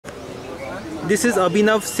This is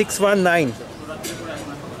Abhinav619.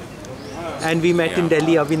 And we met in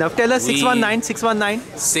Delhi, Abhinav. Tell us 619.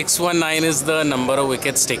 619 is the number of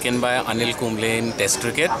wickets taken by Anil Kumble in Test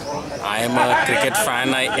cricket. I am a cricket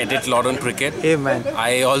fan. I edit a lot on cricket. Hey man.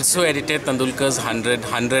 I also edited Tendulkar's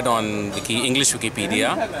 100 on English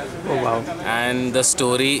Wikipedia. Oh wow. And the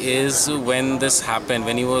story is when this happened,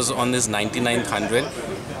 when he was on this 99th 100,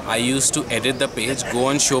 I used to edit the page, go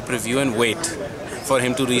on show preview and wait for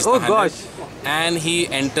him to reach the 100. Gosh. And he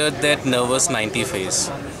entered that nervous 90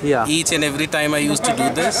 phase. Yeah. Each and every time I used to do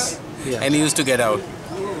this, and he used to get out.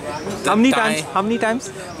 How many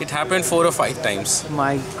times? It happened 4 or 5 times.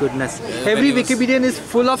 My goodness. Every Wikipedian is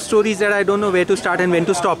full of stories that I don't know where to start and when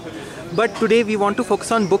to stop. But today we want to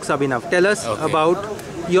focus on books, Abhinav. Tell us about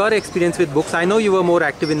your experience with books. I know you were more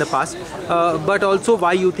active in the past, but also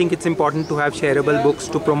why you think it's important to have shareable books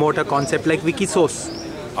to promote a concept like Wiki Source.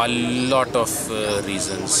 A lot of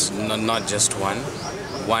reasons, not just one.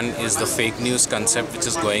 One is the fake news concept which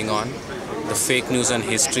is going on. The fake news on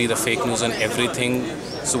history, the fake news on everything.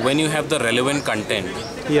 So when you have the relevant content,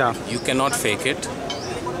 you cannot fake it.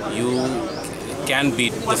 You can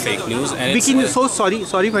beat the fake news. And Wiki Source, sorry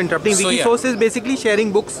for interrupting. Wiki Source is basically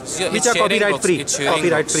sharing books which are copyright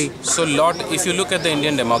free. So if you look at the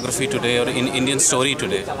Indian demography today or in Indian story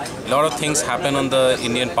today, a lot of things happen on the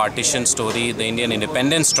Indian partition story, the Indian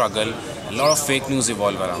independence struggle. A lot of fake news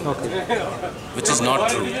evolve around, which is not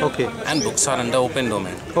true. And books are under open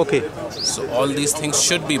domain. So all these things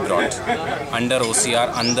should be brought under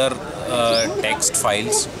OCR, under text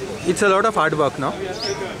files. It's a lot of hard work now.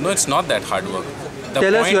 No, it's not that hard work. The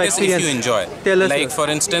Tell point is if you enjoy. Like for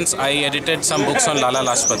instance, I edited some books on Lala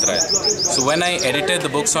Lajpat Rai. So when I edited the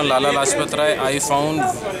books on Lala Lajpat Rai, I found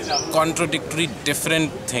contradictory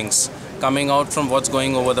different things coming out from what's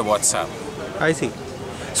going over the WhatsApp. I see.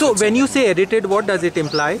 So when you say edited, what does it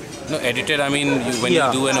imply? No, edited, I mean when you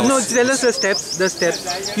do an OCR. No, tell us the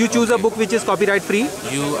steps. You choose a book which is copyright free?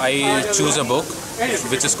 I choose a book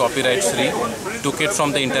which is copyright free, took it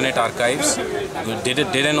from the internet archives, did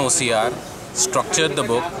an OCR, structured the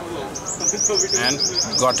book and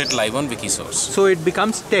got it live on Wiki Source. So it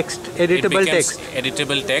becomes text, editable text.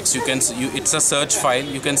 Editable text. It's a search file.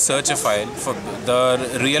 You can search a file. For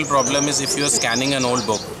the real problem is if you're scanning an old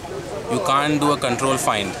book, you can't do a control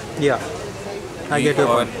find. Yeah, I get your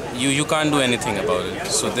point. You can't do anything about it.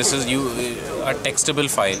 So this is a textable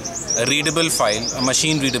file, a readable file, a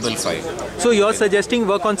machine readable file. So you're suggesting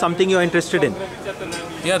work on something you're interested in?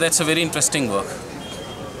 Yeah, that's a very interesting work.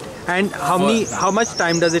 And how much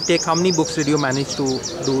time does it take? How many books did you manage to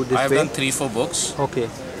do this? I've done 3-4 books.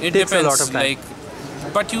 It takes depends. A lot of time.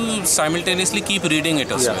 But you simultaneously keep reading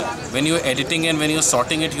it as well. When you're editing and when you're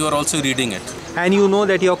sorting it, you are also reading it. And you know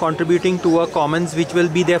that you're contributing to a commons which will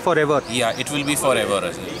be there forever. Yeah, it will be forever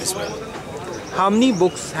as well. How many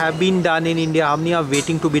books have been done in India? How many are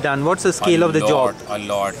waiting to be done? What's the scale of the job? A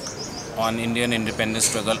lot. On Indian independence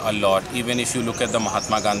struggle, a lot. Even if you look at the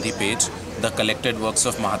Mahatma Gandhi page, the collected works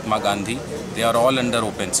of Mahatma Gandhi, they are all under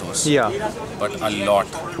open source. But a lot.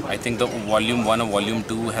 I think the volume 1 or volume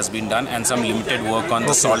 2 has been done and some limited work on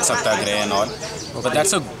the salt satyagraha and all. But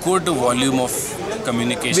that's a good volume of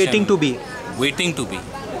communication. Waiting to be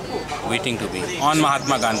on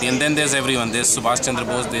Mahatma Gandhi. And then there's everyone. There's Subhash Chandra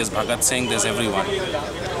Bose, there's Bhagat Singh, there's everyone.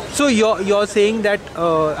 So you're saying that,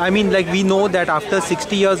 we know that after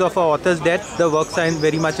 60 years of our author's death, the works are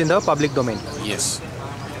very much in the public domain. Yes.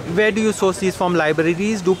 Where do you source these from?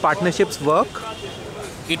 Libraries? Do partnerships work?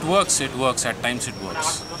 It works. At times it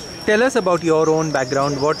works. Tell us about your own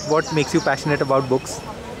background. What makes you passionate about books?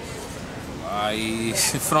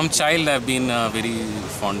 From child I've been very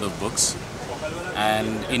fond of books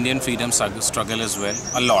and Indian freedom struggle as well,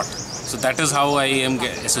 a lot. So that is how I am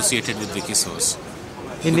associated with Wiki Source.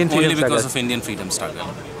 Only because of Indian freedom struggle.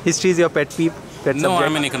 History is your pet peeve? No,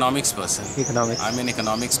 I'm an economics person. I'm an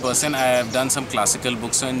economics person. I have done some classical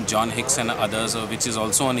books on John Hicks and others, which is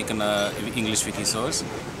also on English Wiki Source.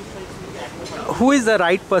 Who is the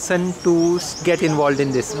right person to get involved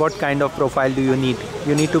in this? What kind of profile do you need?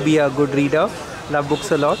 You need to be a good reader, love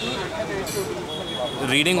books a lot.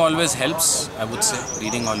 Reading always helps, I would say.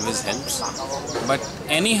 Reading always helps. But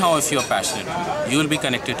anyhow, if you're passionate, you will be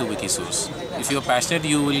connected to Wiki Source. If you're passionate,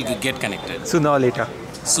 you will get connected. Sooner or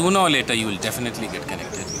later, you will definitely get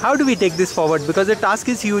connected. How do we take this forward? Because the task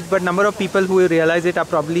is huge, but number of people who realize it are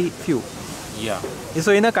probably few. Yeah.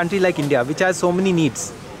 So in a country like India, which has so many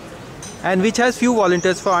needs, and which has few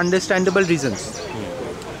volunteers for understandable reasons,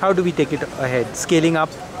 how do we take it ahead? Scaling up?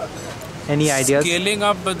 Any ideas? Scaling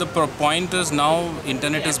up, but the point is now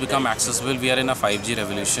internet has become accessible. We are in a 5G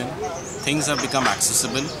revolution. Things have become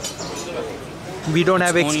accessible. We don't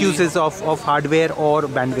have excuses of hardware or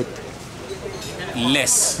bandwidth.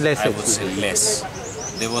 Less. I would say less.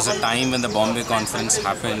 There was a time when the Bombay conference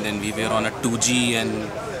happened and we were on a 2G, and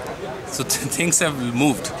so things have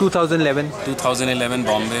moved. 2011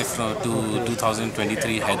 Bombay to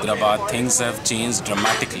 2023 Hyderabad. Things have changed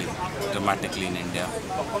dramatically in India.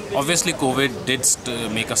 Obviously, COVID did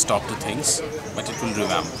make a stop to things, but it will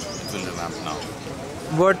revamp. Now.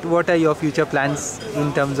 What are your future plans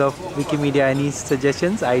in terms of Wikimedia? Any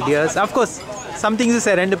suggestions, ideas? Of course, some things is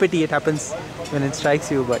serendipity. It happens when it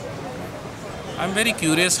strikes you, but I'm very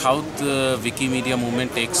curious how the Wikimedia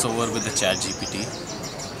movement takes over with the ChatGPT.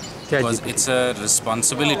 Because it's a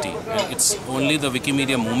responsibility. It's only the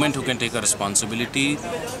Wikimedia movement who can take a responsibility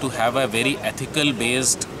to have a very ethical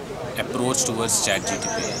based approach towards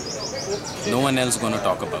ChatGPT. No one else is going to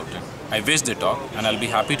talk about it. I wish they talk, and I'll be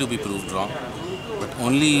happy to be proved wrong. But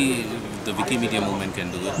only the Wikimedia movement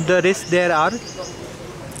can do it. The risks there are?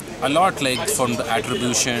 A lot, like from the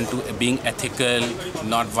attribution to being ethical,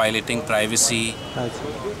 not violating privacy.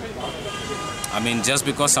 I mean, just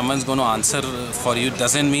because someone's going to answer for you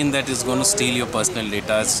doesn't mean that it's going to steal your personal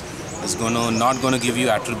data. It's not going to give you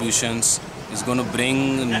attributions. It's going to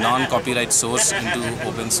bring non-copyright source into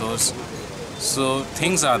open source. So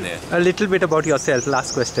things are there. A little bit about yourself.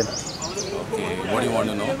 Last question. Okay, what do you want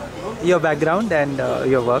to know? Your background and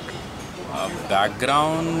your work.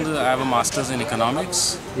 Background, I have a master's in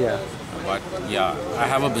economics. Yeah. But yeah, I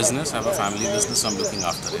have a business, I have a family business, so I'm looking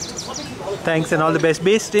after it. Thanks and all the best.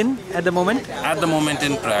 Based in at the moment? At the moment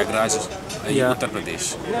in Prayagraj, Uttar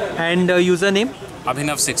Pradesh. And username?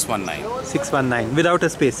 Abhinav619. 619, without a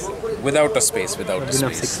space? Without a space, without a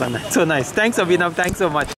space. Abhinav619. So nice. Thanks Abhinav, thanks so much.